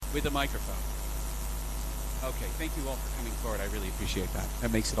with a microphone. Okay, thank you all for coming forward. I really appreciate that.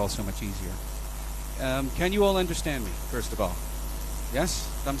 That makes it all so much easier. Can you all understand me, first of all? Yes?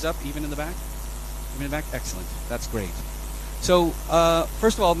 Thumbs up, even in the back? Even in the back? Excellent. That's great. So,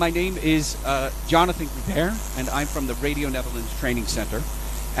 first of all, my name is Jonathan Gruber, and I'm from the Radio Netherlands Training Center.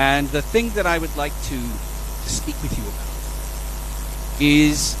 And the thing that I would like to speak with you about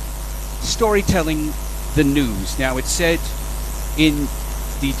is storytelling the news. Now, it said in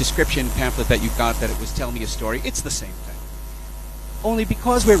the description pamphlet that you got that it was Tell Me a Story. It's the same thing. Only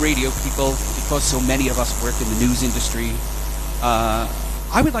because we're radio people, because so many of us work in the news industry,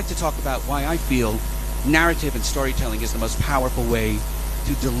 I would like to talk about why I feel narrative and storytelling is the most powerful way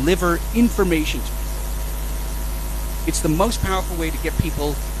to deliver information to people. It's the most powerful way to get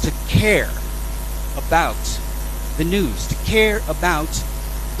people to care about the news, to care about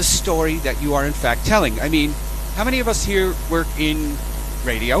the story that you are in fact telling. I mean, how many of us here work in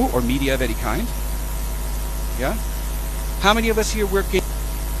radio or media of any kind? Yeah? How many of us here work in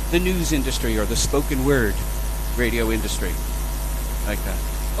the news industry or the spoken word radio industry? Like that.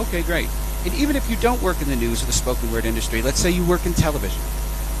 Okay, great. And even if you don't work in the news or the spoken word industry, let's say you work in television.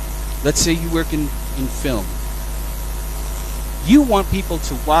 Let's say you work in film. You want people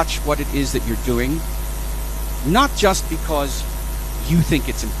to watch what it is that you're doing, not just because you think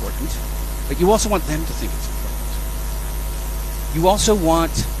it's important, but you also want them to think it's important. You also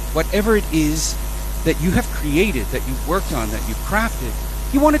want whatever it is that you have created, that you've worked on, that you've crafted,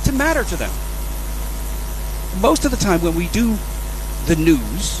 you want it to matter to them. Most of the time when we do the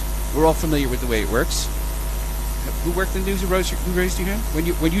news, we're all familiar with the way it works. Who worked in the news? Who raised your hand?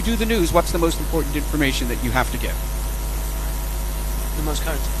 When you do the news, what's the most important information that you have to give? The most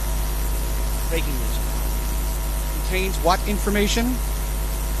current. Breaking news. Contains what information?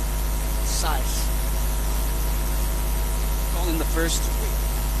 Size. All in the first.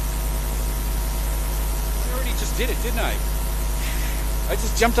 I already just did it, didn't I? I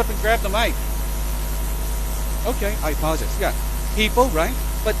just jumped up and grabbed the mic. Okay, I apologize. Yeah. People, right?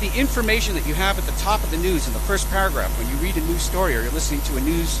 But the information that you have at the top of the news in the first paragraph when you read a news story or you're listening to a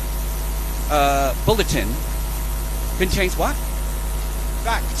news bulletin contains what?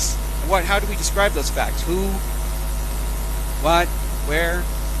 Facts. And how do we describe those facts? Who, what, where,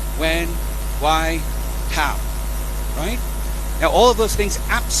 when, why, how. Right? Now, all of those things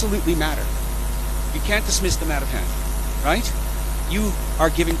absolutely matter. You can't dismiss them out of hand. Right? You are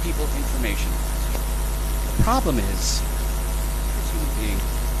giving people information. The problem is, being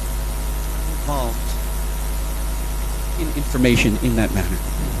involved in information in that manner.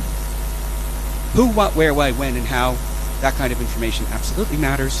 Who, what, where, why, when, and how, that kind of information absolutely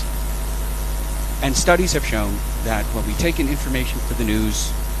matters. And studies have shown that when we take in information for the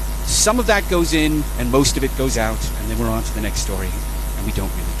news, some of that goes in and most of it goes out, and then we're on to the next story, and we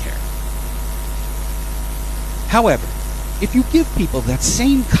don't really care. However, if you give people that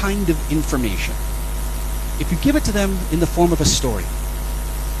same kind of information, if you give it to them in the form of a story,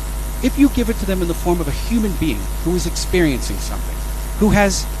 if you give it to them in the form of a human being who is experiencing something, who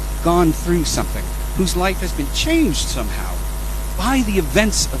has gone through something, whose life has been changed somehow by the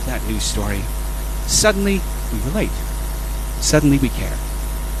events of that news story, suddenly we relate. Suddenly we care.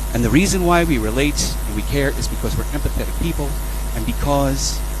 And the reason why we relate and we care is because we're empathetic people, and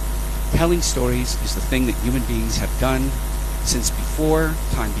because telling stories is the thing that human beings have done since before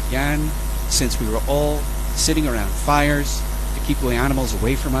time began, since we were all sitting around fires to keep the animals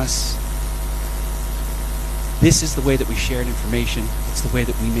away from us. This is the way that we shared information. It's the way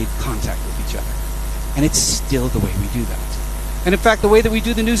that we made contact with each other. And it's still the way we do that. And in fact, the way that we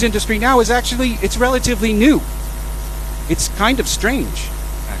do the news industry now is actually, it's relatively new. It's kind of strange,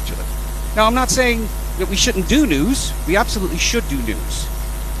 actually. Now, I'm not saying that we shouldn't do news. We absolutely should do news.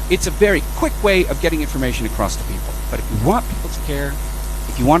 It's a very quick way of getting information across to people. But if you want people to care,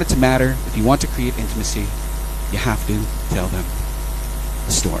 if you want it to matter, if you want to create intimacy, you have to tell them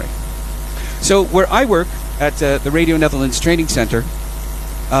a story. So where I work at the Radio Netherlands Training Center,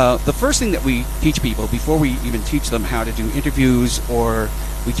 the first thing that we teach people before we even teach them how to do interviews or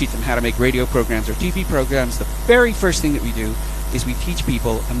we teach them how to make radio programs or TV programs, the very first thing that we do is we teach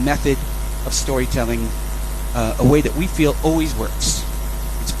people a method of storytelling, a way that we feel always works.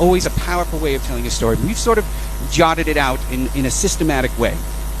 It's always a powerful way of telling a story. We've sort of jotted it out in a systematic way.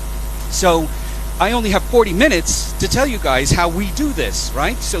 So I only have 40 minutes to tell you guys how we do this,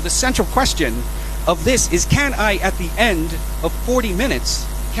 right? So the central question of this is, can I, at the end of 40 minutes,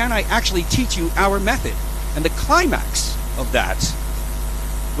 can I actually teach you our method? And the climax of that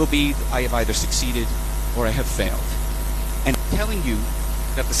will be I have either succeeded or I have failed. And telling you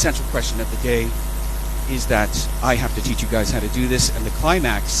that the central question of the day is that I have to teach you guys how to do this, and the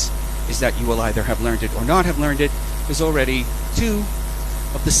climax is that you will either have learned it or not have learned it. There's already 2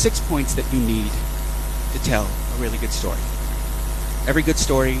 of the 6 points that you need to tell a really good story. Every good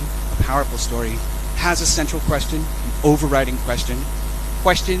story, a powerful story, has a central question, an overriding question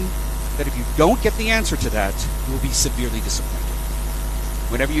that if you don't get the answer to that, you will be severely disappointed.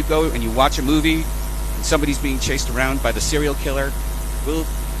 Whenever you go and you watch a movie and somebody's being chased around by the serial killer, will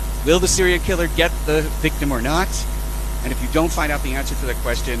the serial killer get the victim or not? And if you don't find out the answer to that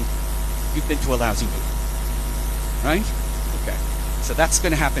question, you've been to a lousy movie. Right? Okay. So that's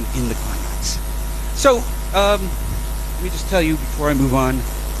going to happen in the climax. So, let me just tell you before I move on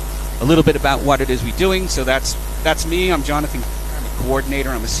a little bit about what it is we're doing. So that's me. I'm Jonathan. I'm a coordinator.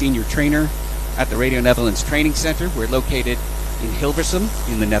 I'm a senior trainer at the Radio Netherlands Training Center. We're located in Hilversum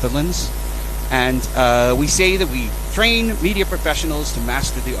in the Netherlands. And we say that we train media professionals to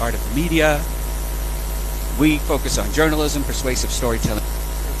master the art of the media. We focus on journalism, persuasive storytelling,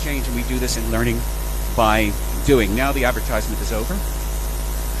 change, and we do this in learning by doing. Now the advertisement is over.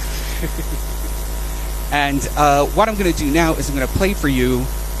 And what I'm going to do now is I'm going to play for you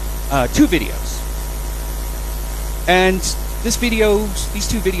 2 videos. And these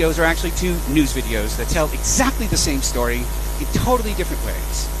 2 videos are actually 2 news videos that tell exactly the same story in totally different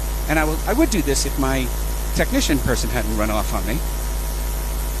ways. And I would do this if my technician person hadn't run off on me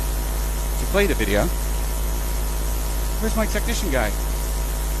to play the video. Where's my technician guy?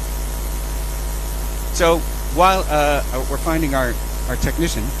 So while we're finding our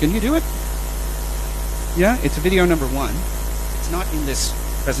technician, can you do it? Yeah, it's video number 1. It's not in this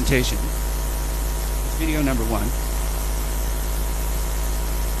presentation. It's video number 1.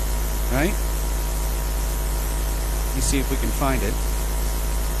 Right? Let me see if we can find it.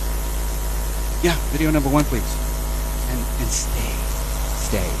 Yeah, video number 1, please. And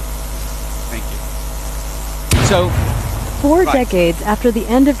stay. Thank you. So, 4 decades after the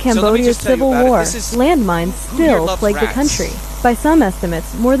end of Cambodia's civil war, landmines still plague the country. By some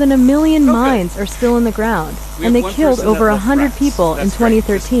estimates, more than 1 million mines are still in the ground, and they killed over 100 people in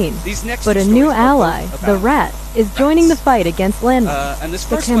 2013. But a new ally, the rat, is joining the fight against landmines.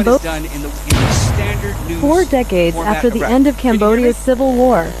 The Cambodian done in the standard news 4 decades after the end of Cambodia's civil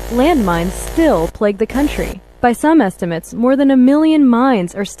war, landmines still plague the country. By some estimates, more than 1 million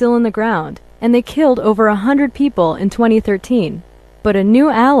mines are still in the ground, and they killed over 100 people in 2013. But a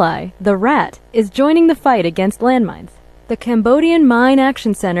new ally, the rat, is joining the fight against landmines. The Cambodian Mine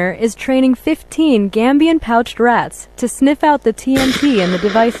Action Center is training 15 Gambian pouched rats to sniff out the TNT in the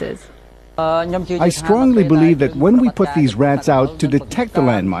devices. I strongly believe that when we put these rats out to detect the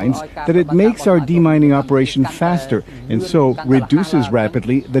landmines, that it makes our demining operation faster and so reduces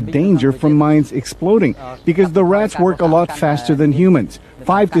rapidly the danger from mines exploding, because the rats work a lot faster than humans,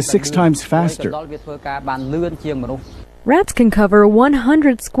 5 to 6 times faster. Rats can cover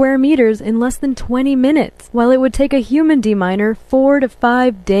 100 square meters in less than 20 minutes, while it would take a human deminer 4 to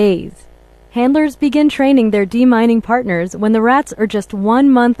 5 days. Handlers begin training their demining partners when the rats are just 1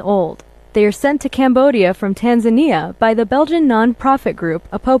 month old. They are sent to Cambodia from Tanzania by the Belgian non-profit group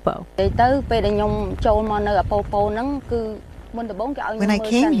Apopo. When I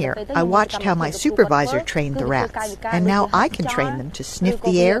came here, I watched how my supervisor trained the rats, and now I can train them to sniff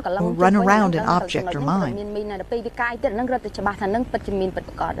the air or run around an object or mine.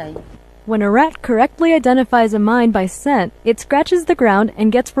 When a rat correctly identifies a mine by scent, it scratches the ground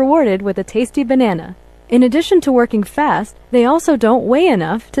and gets rewarded with a tasty banana. In addition to working fast, they also don't weigh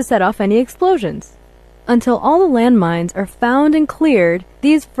enough to set off any explosions. Until all the landmines are found and cleared,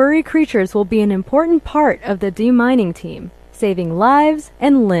 these furry creatures will be an important part of the demining team, saving lives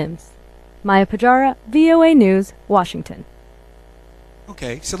and limbs. Maya Pajara, VOA News, Washington.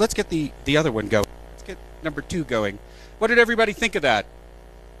 Okay, so let's get the other one going. Let's get number 2 going. What did everybody think of that?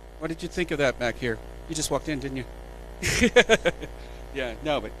 What did you think of that back here? You just walked in, didn't you? Yeah,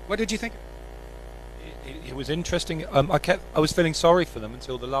 no, but what did you think? It was interesting. I was feeling sorry for them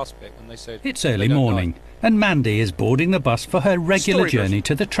until the last bit when they said... It's early morning, and Mandy is boarding the bus for her regular journey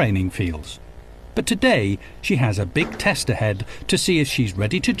to the training fields. But today, she has a big test ahead to see if she's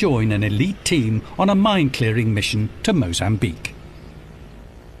ready to join an elite team on a mine-clearing mission to Mozambique.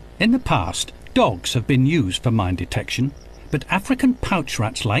 In the past, dogs have been used for mine detection, but African pouch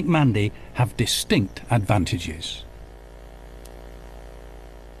rats like Mandy have distinct advantages.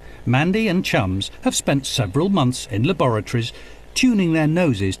 Mandy and chums have spent several months in laboratories tuning their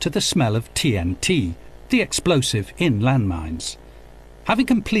noses to the smell of TNT, the explosive in landmines. Having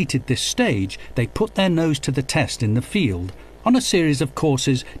completed this stage, they put their nose to the test in the field on a series of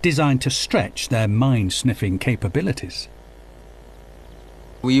courses designed to stretch their mine-sniffing capabilities.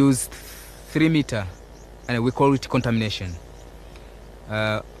 We use 3 meter and we call it contamination,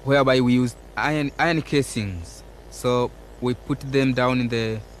 whereby we use iron casings. So we put them down in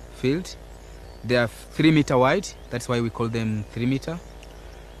the field. They are 3 meter wide, that's why we call them 3 meter.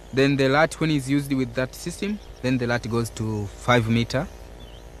 Then the lat, when it's used with that system, then the lat goes to 5 meter.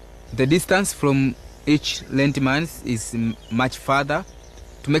 The distance from each landmines is much farther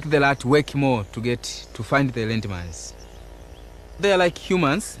to make the lat work more to find the landmines. They are like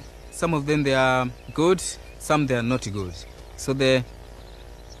humans. Some of them they are good, some they are not good. So they're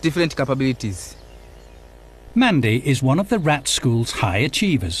different capabilities. Mandy is one of the rat school's high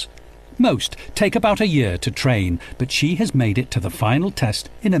achievers. Most take about a year to train, but she has made it to the final test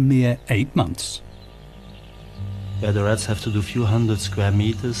in a mere 8 months. Yeah, the rats have to do a few hundred square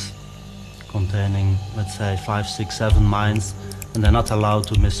meters, containing, let's say, 5, 6, 7 mines, and they're not allowed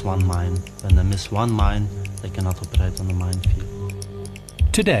to miss one mine. When they miss one mine, they cannot operate on the minefield.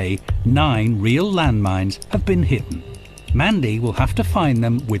 Today, 9 real landmines have been hidden. Mandy will have to find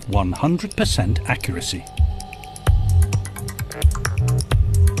them with 100% accuracy.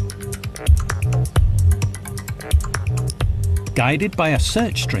 Guided by a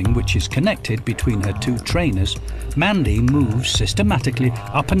search string which is connected between her 2 trainers, Mandy moves systematically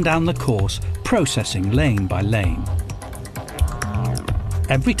up and down the course, processing lane by lane.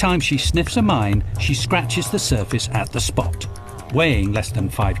 Every time she sniffs a mine, she scratches the surface at the spot. Weighing less than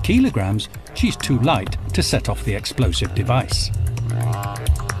 5 kilograms, she's too light to set off the explosive device.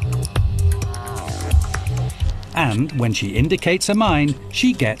 And when she indicates a mine,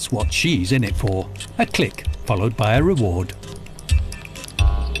 she gets what she's in it for, a click followed by a reward.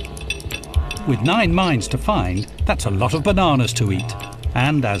 With 9 mines to find, that's a lot of bananas to eat.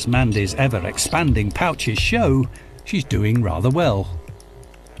 And as Mandy's ever-expanding pouches show, she's doing rather well.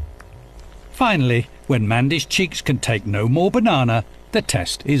 Finally, when Mandy's cheeks can take no more banana, the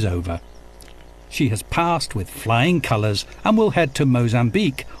test is over. She has passed with flying colours and will head to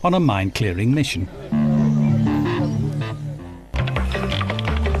Mozambique on a mine-clearing mission.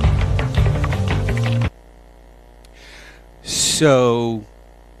 So,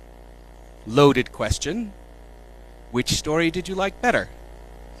 loaded question. Which story did you like better?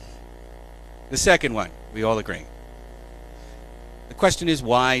 The second one, we all agree. The question is,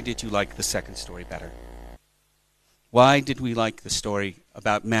 why did you like the second story better? Why did we like the story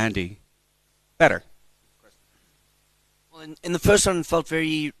about Mandy better? Well, in the first one, it felt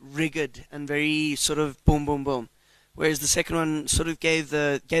very rigid and very sort of boom, boom, boom. Whereas the second one sort of gave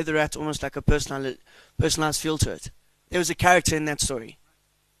the rat almost like a personalized feel to it. There was a character in that story.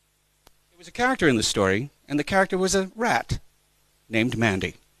 There was a character in the story, and the character was a rat named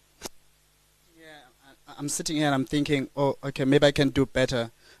Mandy. Yeah, I'm sitting here and I'm thinking, oh, okay, maybe I can do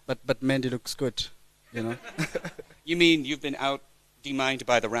better, but Mandy looks good, you know. You mean you've been out demined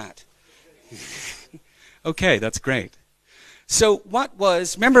by the rat? Okay, that's great. So what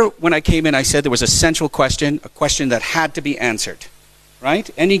was, remember when I came in I said there was a central question, a question that had to be answered, right?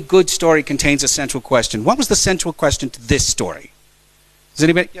 Any good story contains a central question. What was the central question to this story? Does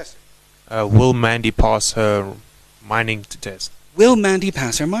anybody? Yes. Will Mandy pass her mining test? Will Mandy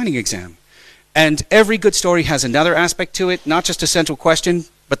pass her mining exam? And every good story has another aspect to it, not just a central question,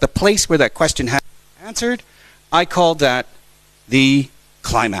 but the place where that question has been answered. I called that the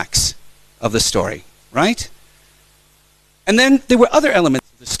climax of the story, right? And then there were other elements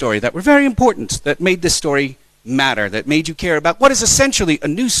of the story that were very important, that made this story matter, that made you care about what is essentially a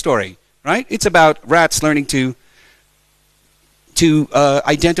news story, right? It's about rats learning to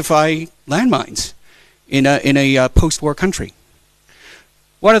identify landmines in a post-war country.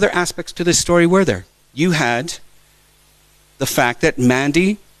 What other aspects to this story were there? You had the fact that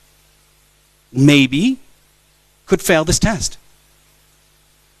Mandy maybe could fail this test.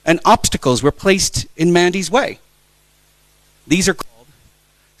 And obstacles were placed in Mandy's way. These are called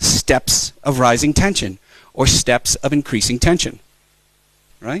steps of rising tension, or steps of increasing tension,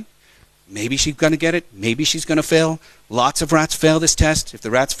 right? Maybe she's going to get it. Maybe she's going to fail. Lots of rats fail this test. If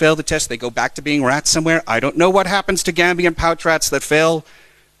the rats fail the test, they go back to being rats somewhere. I don't know what happens to Gambian pouch rats that fail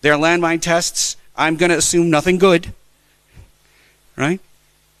their landmine tests. I'm going to assume nothing good, right?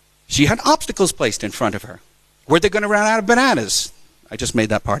 She had obstacles placed in front of her. Were they going to run out of bananas? I just made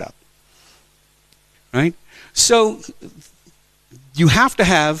that part up, right? So you have to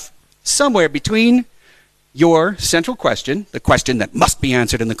have somewhere between your central question, the question that must be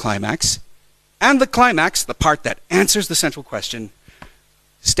answered in the climax, and the climax, the part that answers the central question,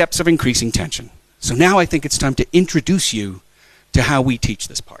 steps of increasing tension. So now I think it's time to introduce you to how we teach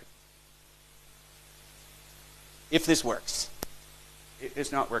this part. If this works.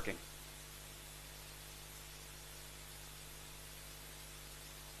 It's not working.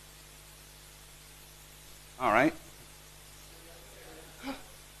 All right.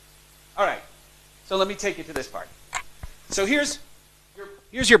 All right. So let me take you to this part. So here's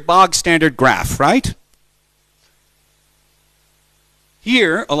your bog standard graph, right?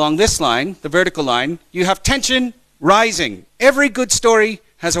 Here, along this line, the vertical line, you have tension rising. Every good story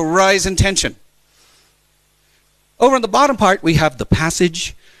has a rise in tension. Over on the bottom part, we have the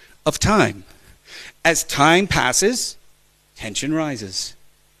passage of time. As time passes, tension rises.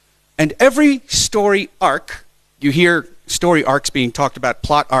 And every story arc, you hear story arcs being talked about,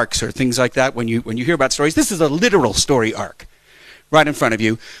 plot arcs or things like that when you hear about stories. This is a literal story arc right in front of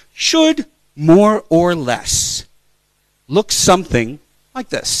you. Should more or less look something like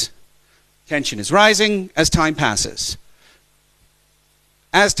this. Tension is rising as time passes.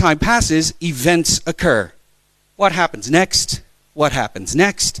 As time passes, events occur. What happens next? What happens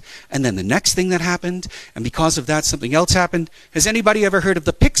next? And then the next thing that happened, and because of that, something else happened. Has anybody ever heard of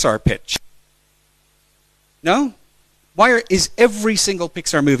the Pixar pitch? No? Why is every single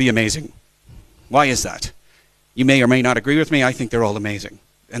Pixar movie amazing? Why is that? You may or may not agree with me. I think they're all amazing.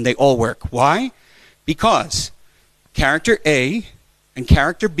 And they all work. Why? Because character A and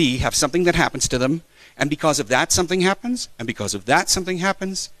character B have something that happens to them, and because of that something happens, and because of that something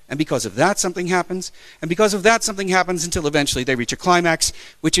happens, and because of that something happens, and because of that something happens until eventually they reach a climax,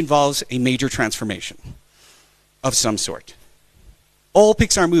 which involves a major transformation of some sort. All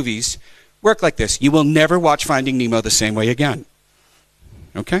Pixar movies work like this. You will never watch Finding Nemo the same way again.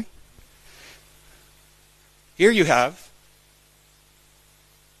 Okay? Here you have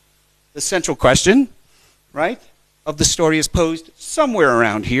the central question, right, of the story is posed somewhere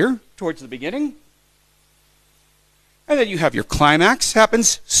around here, towards the beginning. And then you have your climax,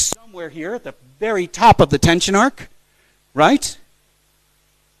 happens somewhere here at the very top of the tension arc, right?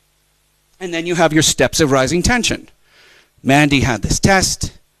 And then you have your steps of rising tension. Mandy had this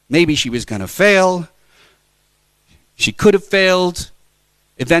test. Maybe she was going to fail. She could have failed.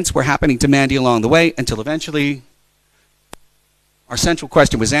 Events were happening to Mandy along the way until eventually our central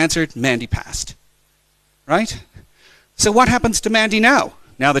question was answered. Mandy passed, right? So what happens to Mandy now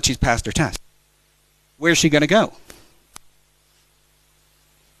that she's passed her test? Where's she going to go?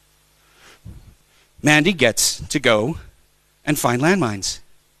 Mandy gets to go and find landmines,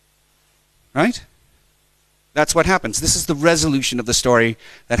 right? That's what happens. This is the resolution of the story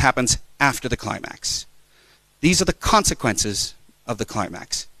that happens after the climax. These are the consequences of the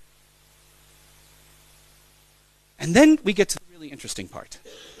climax. And then we get to the really interesting part.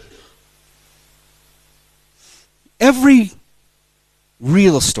 Every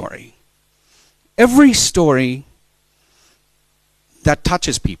real story, every story that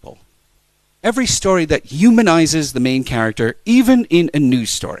touches people, every story that humanizes the main character, even in a news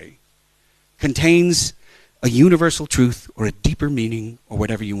story, contains a universal truth or a deeper meaning or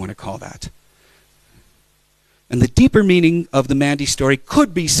whatever you want to call that. And the deeper meaning of the Mandy story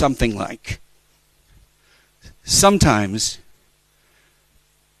could be something like, sometimes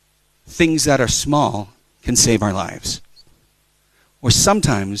things that are small can save our lives. Or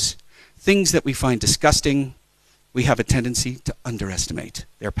sometimes things that we find disgusting, we have a tendency to underestimate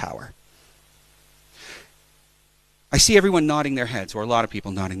their power. I see everyone nodding their heads, or a lot of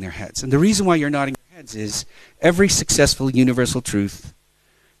people nodding their heads. And the reason why you're nodding your heads is every successful universal truth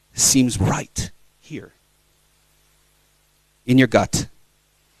seems right here, in your gut.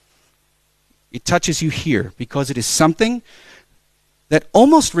 It touches you here because it is something that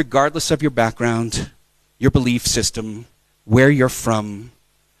almost regardless of your background, your belief system, where you're from,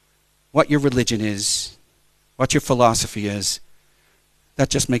 what your religion is, what your philosophy is, that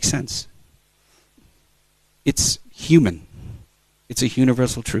just makes sense. It's human. It's a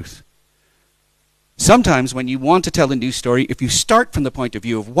universal truth. Sometimes when you want to tell a new story, if you start from the point of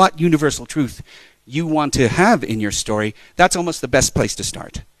view of what universal truth you want to have in your story, that's almost the best place to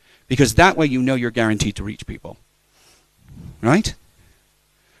start. Because that way you know you're guaranteed to reach people. Right?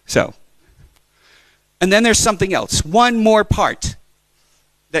 So, and then there's something else. One more part.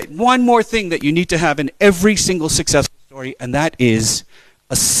 One more thing that you need to have in every single successful story, and that is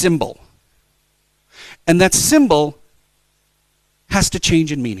a symbol. And that symbol has to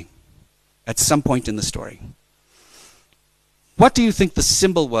change in meaning at some point in the story. What do you think the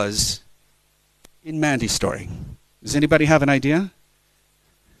symbol was in Mandy's story? Does anybody have an idea?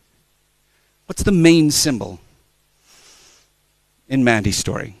 What's the main symbol in Mandy's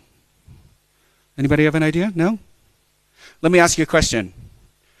story? Anybody have an idea? No? Let me ask you a question.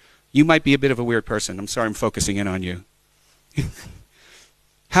 You might be a bit of a weird person. I'm sorry I'm focusing in on you.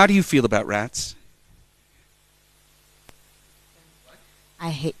 How do you feel about rats? I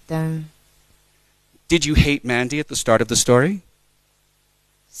hate them. Did you hate Mandy at the start of the story?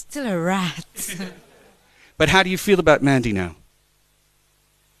 Still a rat. But how do you feel about Mandy now?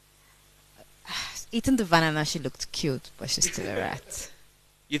 Eating the banana, she looked cute, but she's still a rat.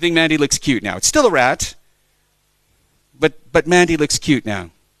 You think Mandy looks cute now? It's still a rat, but Mandy looks cute now.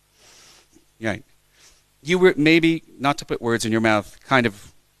 Right. You were maybe, not to put words in your mouth, kind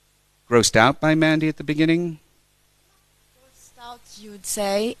of grossed out by Mandy at the beginning? Grossed out, you would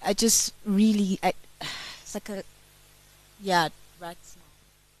say. I just really, it's like a, yeah, rat smell.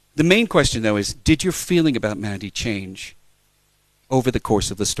 The main question, though, is did your feeling about Mandy change over the course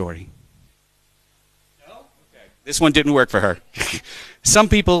of the story? No? Okay. This one didn't work for her. Some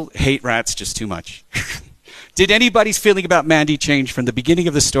people hate rats just too much. Did anybody's feeling about Mandy change from the beginning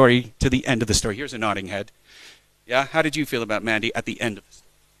of the story to the end of the story? Here's a nodding head. Yeah? How did you feel about Mandy at the end of the story?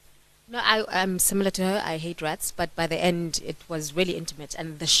 No, I'm similar to her. I hate rats, but by the end it was really intimate.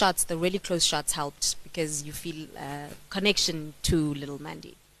 And the shots, the really close shots helped because you feel a connection to little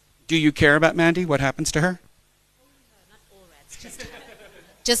Mandy. Do you care about Mandy? What happens to her? Not all rats,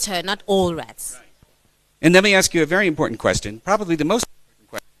 just her, not all rats. Right. And let me ask you a very important question, probably the most important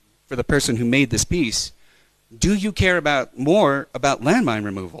question for the person who made this piece. Do you care more about landmine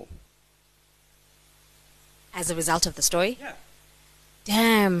removal? As a result of the story? Yeah.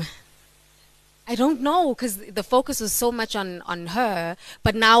 Damn. I don't know, because the focus was so much on her,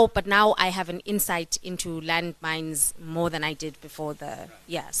 but now I have an insight into landmines more than I did before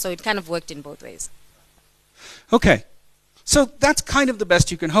so it kind of worked in both ways. Okay. So that's kind of the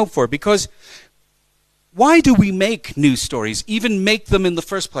best you can hope for, because why do we make news stories, even make them in the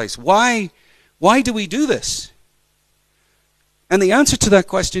first place? Why do we do this? And the answer to that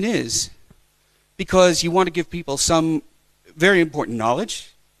question is because you want to give people some very important knowledge.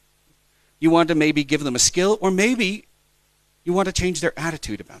 You want to maybe give them a skill, or maybe you want to change their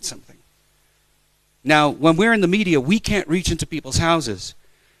attitude about something. Now, when we're in the media, we can't reach into people's houses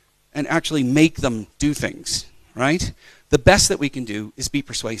and actually make them do things, right? The best that we can do is be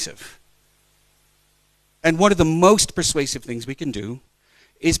persuasive. And one of the most persuasive things we can do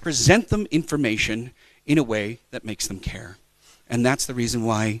is present them information in a way that makes them care. And that's the reason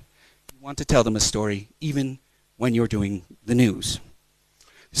why you want to tell them a story, even when you're doing the news.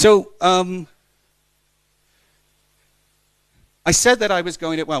 So, I said that I was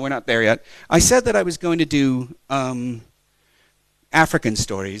going to, well, we're not there yet. I said that I was going to do African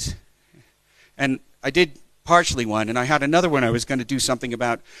stories. And I did partially one, and I had another one I was going to do something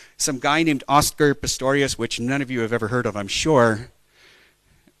about some guy named Oscar Pistorius, which none of you have ever heard of, I'm sure.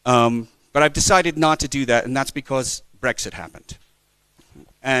 But I've decided not to do that, and that's because Brexit happened.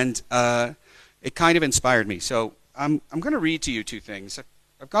 And it kind of inspired me. So I'm going to read to you two things.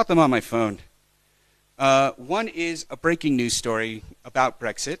 I've got them on my phone. One is a breaking news story about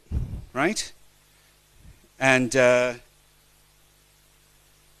Brexit, right? And,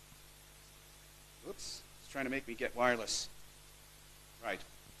 whoops, it's trying to make me get wireless. Right.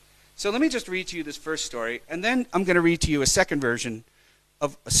 So let me just read to you this first story, and then I'm going to read to you a second version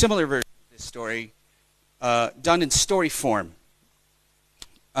of a similar version of this story done in story form.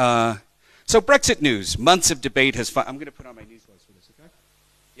 So Brexit news, months of debate has... I'm going to put on my news voice for this, okay?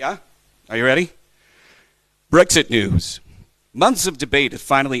 Yeah? Are you ready? Brexit news. Months of debate have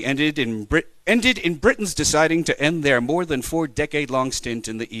finally ended in Britain's deciding to end their more than 4-decade-long stint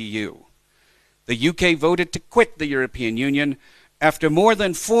in the EU. The UK voted to quit the European Union after more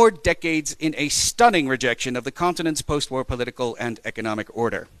than 4 decades in a stunning rejection of the continent's post-war political and economic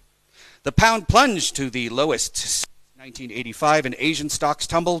order. The pound plunged to the lowest since 1985, and Asian stocks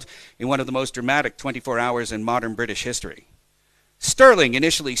tumbled in one of the most dramatic 24 hours in modern British history. Sterling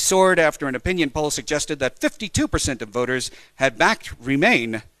initially soared after an opinion poll suggested that 52% of voters had backed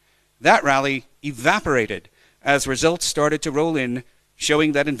Remain. That rally evaporated as results started to roll in,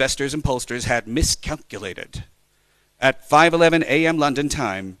 showing that investors and pollsters had miscalculated. At 5:11 a.m. London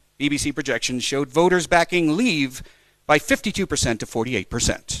time, BBC projections showed voters backing Leave by 52% to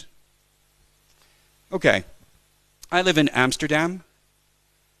 48%. Okay. I live in Amsterdam,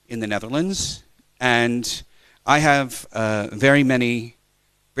 in the Netherlands, and I have very many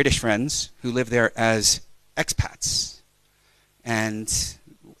British friends who live there as expats. And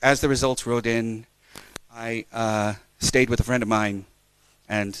as the results rolled in, I stayed with a friend of mine,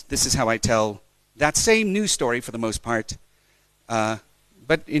 and this is how I tell that same news story for the most part,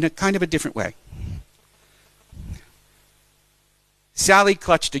 but in a kind of a different way. Sally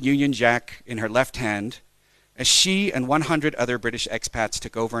clutched a Union Jack in her left hand as she and 100 other British expats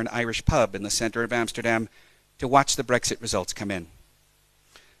took over an Irish pub in the center of Amsterdam to watch the Brexit results come in.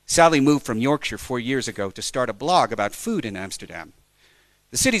 Sally moved from Yorkshire 4 years ago to start a blog about food in Amsterdam.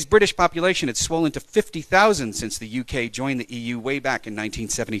 The city's British population had swollen to 50,000 since the UK joined the EU way back in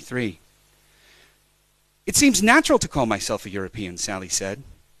 1973. It seems natural to call myself a European, Sally said.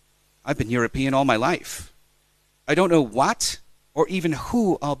 I've been European all my life. I don't know what or even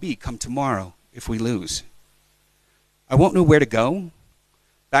who I'll be come tomorrow if we lose. I won't know where to go.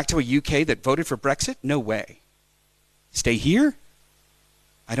 Back to a UK that voted for Brexit? No way. Stay here?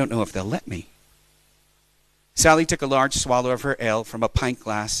 I don't know if they'll let me. Sally took a large swallow of her ale from a pint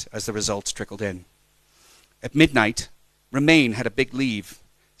glass as the results trickled in. At midnight, Remain had a big leave.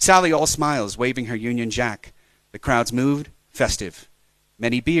 Sally all smiles, waving her Union Jack. The crowds moved, festive.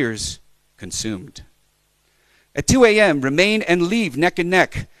 Many beers consumed. At 2 a.m., Remain and Leave neck and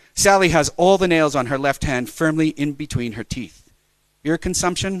neck. Sally has all the nails on her left hand firmly in between her teeth. Beer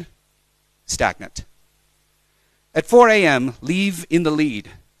consumption? Stagnant. At 4 a.m., Leave in the lead.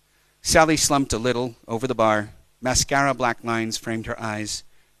 Sally slumped a little over the bar. Mascara black lines framed her eyes.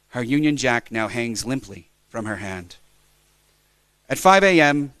 Her Union Jack now hangs limply from her hand. At 5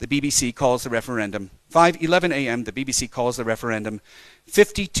 a.m., the BBC calls the referendum. 5:11 a.m., the BBC calls the referendum.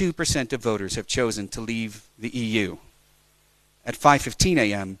 52% of voters have chosen to leave the EU. At 5:15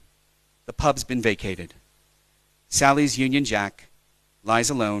 a.m., the pub's been vacated. Sally's Union Jack lies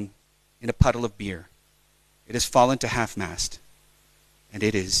alone in a puddle of beer. It has fallen to half-mast, and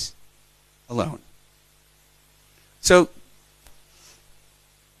it is alone. So,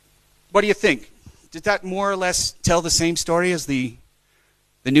 what do you think? Did that more or less tell the same story as the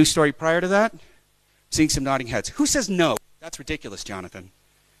news story prior to that? Seeing some nodding heads. Who says no? That's ridiculous, Jonathan.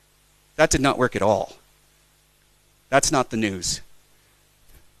 That did not work at all. That's not the news.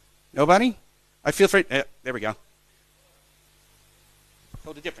 Nobody? I feel free. There we go.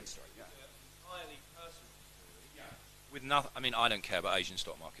 Told a different story. Yeah. Entirely personal story. Yeah. With nothing. I mean, I don't care about Asian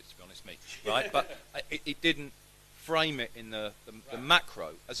stock markets, to be honest, me. Right? But it didn't frame it in the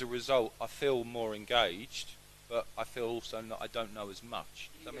macro. As a result, I feel more engaged, but I feel also I don't know as much.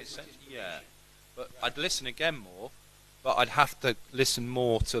 Does that make sense? Yeah. But I'd listen again more, but I'd have to listen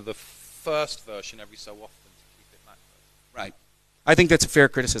more to the first version every so often to keep it macro. Right. I think that's a fair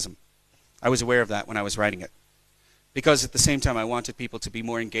criticism. I was aware of that when I was writing it. Because at the same time, I wanted people to be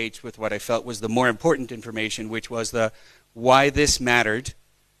more engaged with what I felt was the more important information, which was the why this mattered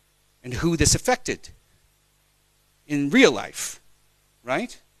and who this affected in real life,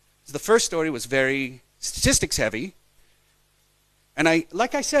 right? So the first story was very statistics heavy. And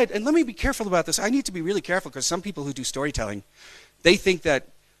like I said, and let me be careful about this. I need to be really careful because some people who do storytelling, they think that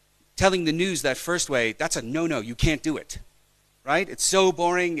telling the news that first way, that's a no-no, you can't do it, right? It's so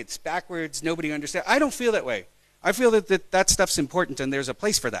boring, it's backwards, nobody understands. I don't feel that way. I feel that stuff's important and there's a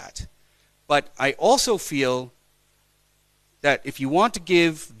place for that. But I also feel that if you want to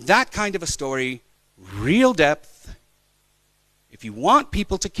give that kind of a story real depth, if you want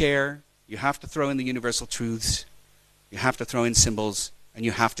people to care, you have to throw in the universal truths, you have to throw in symbols, and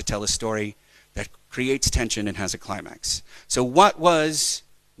you have to tell a story that creates tension and has a climax. So what was,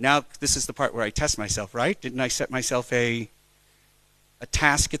 now this is the part where I test myself, right? Didn't I set myself a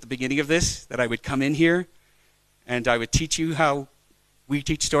task at the beginning of this, that I would come in here and I would teach you how we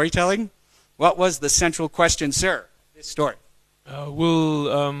teach storytelling? What was the central question, sir, this story?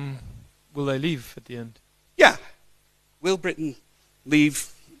 Will they leave at the end? Yeah. Will Britain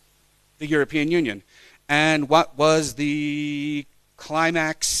leave the European Union? And what was the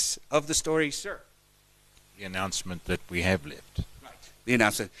climax of the story, sir? The announcement that we have left. Right. The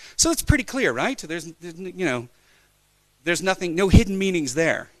announcement. So it's pretty clear, right? There's nothing, no hidden meanings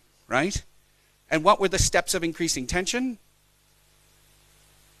there, right? And what were the steps of increasing tension?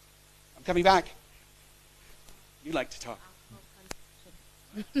 I'm coming back. You like to talk.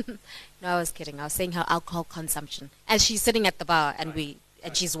 No, I was kidding. I was saying her alcohol consumption. And she's sitting at the bar and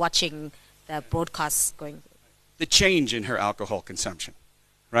she's watching the broadcasts going. The change in her alcohol consumption,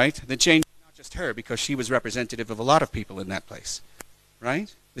 right? The change, not just her, because she was representative of a lot of people in that place,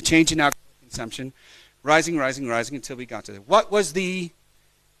 right? The change in alcohol consumption, rising until we got to it. What was the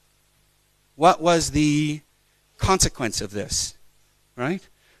consequence of this, right?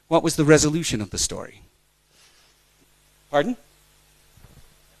 What was the resolution of the story? Pardon?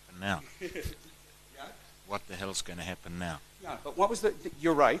 Now. What the hell's going to happen now? Yeah, but what was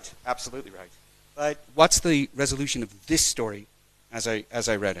you're right, absolutely right. But what's the resolution of this story as I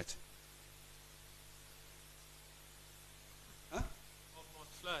read it? Huh?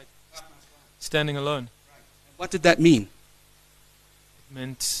 Flag. Standing alone. Right. What did that mean? It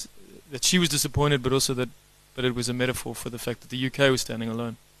meant that she was disappointed, but also that it was a metaphor for the fact that the UK was standing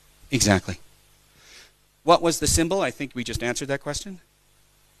alone. Exactly. What was the symbol? I think we just answered that question.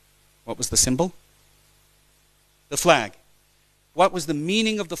 What was the symbol? The flag. What was the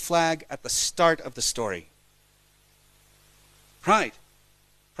meaning of the flag at the start of the story? Pride.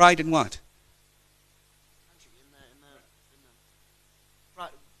 Pride in what?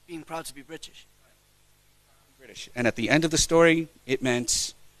 Being proud to be British. British. And at the end of the story, it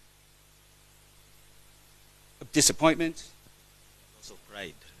meant disappointment. Loss of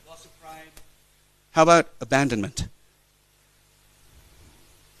pride. Loss of pride. How about abandonment?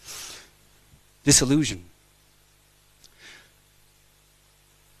 Disillusion.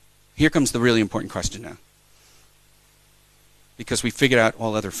 Here comes the really important question now. Because we figured out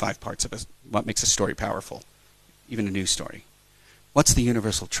all other 5 parts of it, what makes a story powerful, even a news story. What's the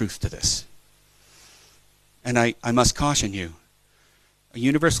universal truth to this? And I must caution you. A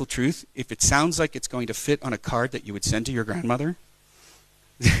universal truth, if it sounds like it's going to fit on a card that you would send to your grandmother,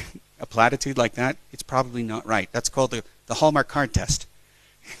 a platitude like that, it's probably not right. That's called the Hallmark card test.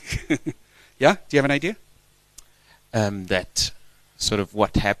 Yeah? Do you have an idea? That sort of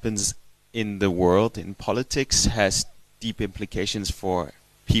what happens in the world, in politics, has deep implications for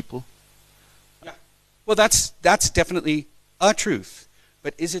people. Yeah. Well, that's definitely a truth.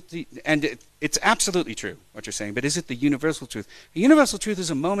 But is it it's absolutely true, what you're saying, but is it the universal truth? The universal truth is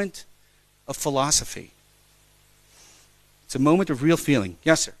a moment of philosophy. It's a moment of real feeling.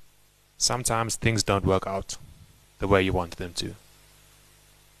 Yes, sir? Sometimes things don't work out the way you want them to.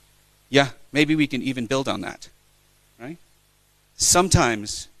 Yeah, maybe we can even build on that, right?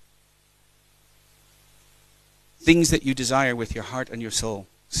 Sometimes things that you desire with your heart and your soul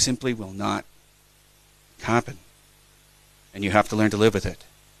simply will not happen. And you have to learn to live with it.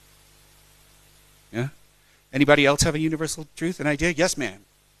 Yeah? Anybody else have a universal truth, an idea? Yes, ma'am.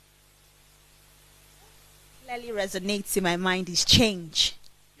 Clearly resonates in my mind is change.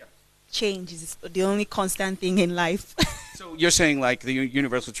 Yeah. Change is the only constant thing in life. So you're saying like the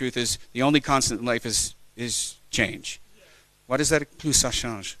universal truth is the only constant in life is change. Yeah. What is that? Plus ça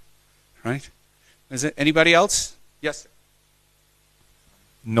change. Right? Is it anybody else? Yes, sir.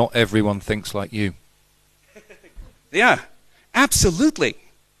 Not everyone thinks like you. Yeah. Absolutely.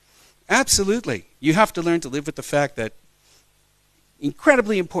 Absolutely. You have to learn to live with the fact that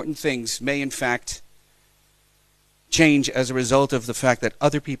incredibly important things may in fact change as a result of the fact that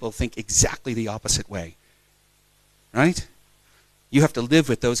other people think exactly the opposite way. Right? You have to live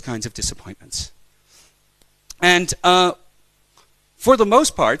with those kinds of disappointments. And for the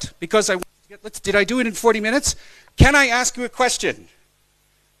most part, because did I do it in 40 minutes? Can I ask you a question?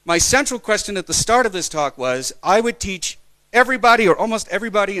 My central question at the start of this talk was, I would teach everybody or almost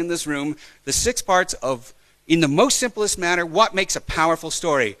everybody in this room the 6 parts of, in the most simplest manner, what makes a powerful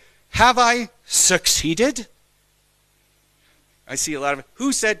story. Have I succeeded? I see a lot of,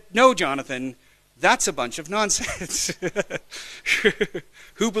 who said, no, Jonathan, that's a bunch of nonsense.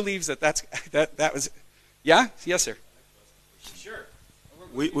 Who believes that that was, yeah? Yes, sir. Sure.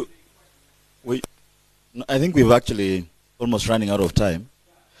 I think we've actually almost running out of time.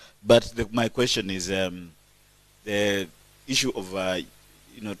 But my question is, the issue of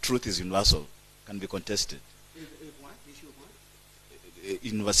truth is universal, can be contested. What? Issue of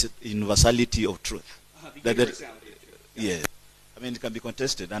what? Universality of truth. The universality of truth. Yeah. I mean, it can be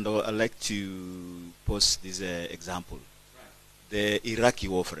contested, and I'd like to pose this example. Right. The Iraqi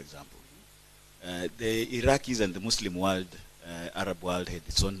war, for example. The Iraqis and the Muslim world, Arab world, had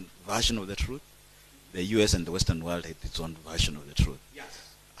its own version of the truth. The US and the Western world had its own version of the truth.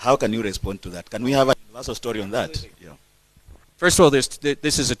 Yes. How can you respond to that? Can we have a universal story on that? Yeah. First of all, this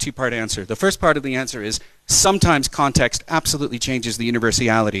is a 2-part answer. The first part of the answer is sometimes context absolutely changes the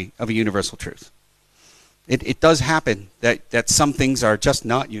universality of a universal truth. It does happen that some things are just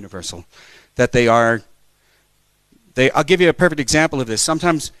not universal, that I'll give you a perfect example of this.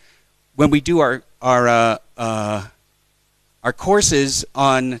 Sometimes when we do our courses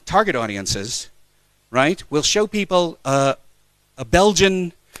on target audiences, right, we'll show people a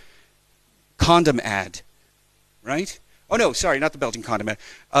Belgian condom ad, right? Oh no, sorry, not the Belgian condom ad.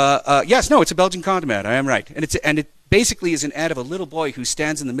 Yes, no, it's a Belgian condom ad. I am right, and it basically is an ad of a little boy who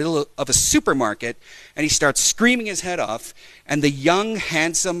stands in the middle of a supermarket, and he starts screaming his head off, and the young,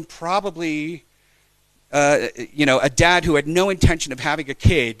 handsome, probably, a dad who had no intention of having a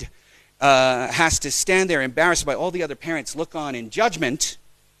kid, has to stand there embarrassed by all the other parents, look on in judgment,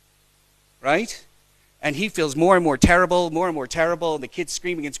 right? And he feels more and more terrible, and the kid's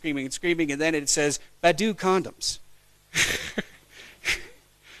screaming and screaming and screaming, and then it says, Badoo condoms.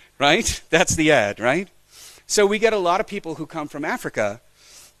 Right? That's the ad, right? So we get a lot of people who come from Africa,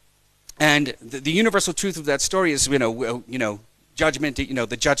 and the universal truth of that story is, judgment.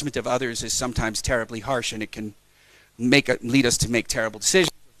 The judgment of others is sometimes terribly harsh, and it can lead us to make terrible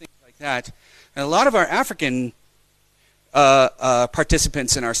decisions, things like that. And a lot of our African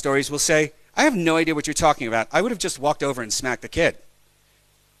participants in our stories will say, I have no idea what you're talking about. I would have just walked over and smacked the kid.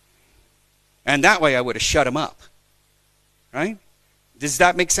 And that way I would have shut him up. Right? Does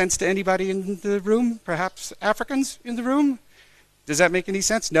that make sense to anybody in the room? Perhaps Africans in the room? Does that make any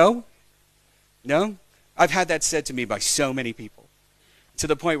sense? No? No? I've had that said to me by so many people, to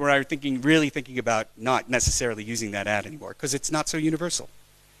the point where I'm really thinking about not necessarily using that ad anymore, because it's not so universal.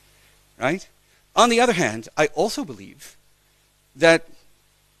 Right? On the other hand, I also believe that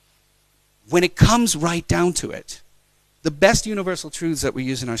when it comes right down to it, the best universal truths that we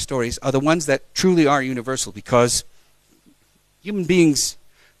use in our stories are the ones that truly are universal, because human beings,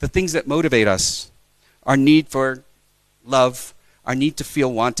 the things that motivate us, our need for love, our need to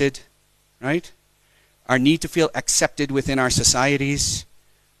feel wanted, right? Our need to feel accepted within our societies.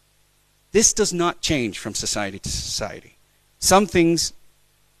 This does not change from society to society. Some things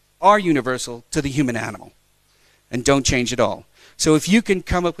are universal to the human animal and don't change at all. So if you can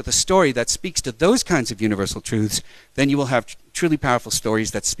come up with a story that speaks to those kinds of universal truths, then you will have truly powerful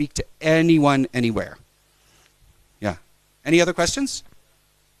stories that speak to anyone, anywhere. Yeah. Any other questions?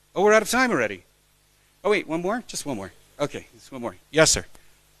 Oh, we're out of time already. Oh, wait, one more? Just one more. Okay, just one more. Yes, sir.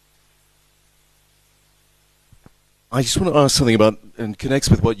 I just want to ask something about, and connects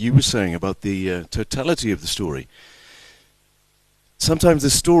with what you were saying about the totality of the story. Sometimes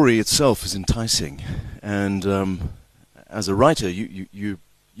the story itself is enticing, and as a writer, you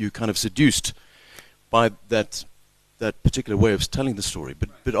kind of seduced by that particular way of telling the story.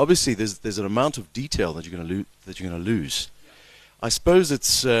 But obviously, there's an amount of detail that you're going to lose. I suppose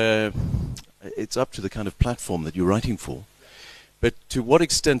it's up to the kind of platform that you're writing for. But to what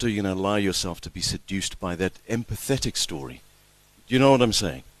extent are you going to allow yourself to be seduced by that empathetic story? Do you know what I'm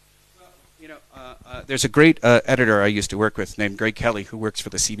saying? Well, you know, there's a great editor I used to work with named Greg Kelly, who works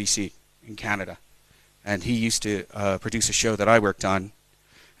for the CBC in Canada. And he used to produce a show that I worked on.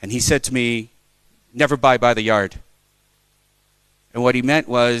 And he said to me, never buy by the yard. And what he meant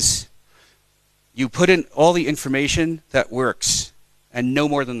was, you put in all the information that works, and no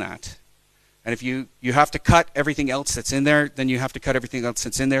more than that. And if you have to cut everything else that's in there, then you have to cut everything else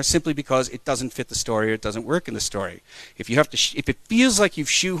that's in there, simply because it doesn't fit the story or it doesn't work in the story. If you have to, if it feels like you've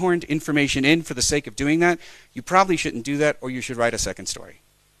shoehorned information in for the sake of doing that, you probably shouldn't do that, or you should write a second story,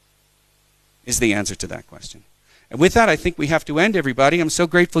 is the answer to that question. And with that, I think we have to end, everybody. I'm so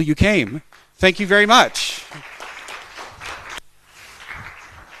grateful you came. Thank you very much.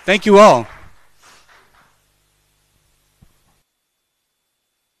 Thank you all.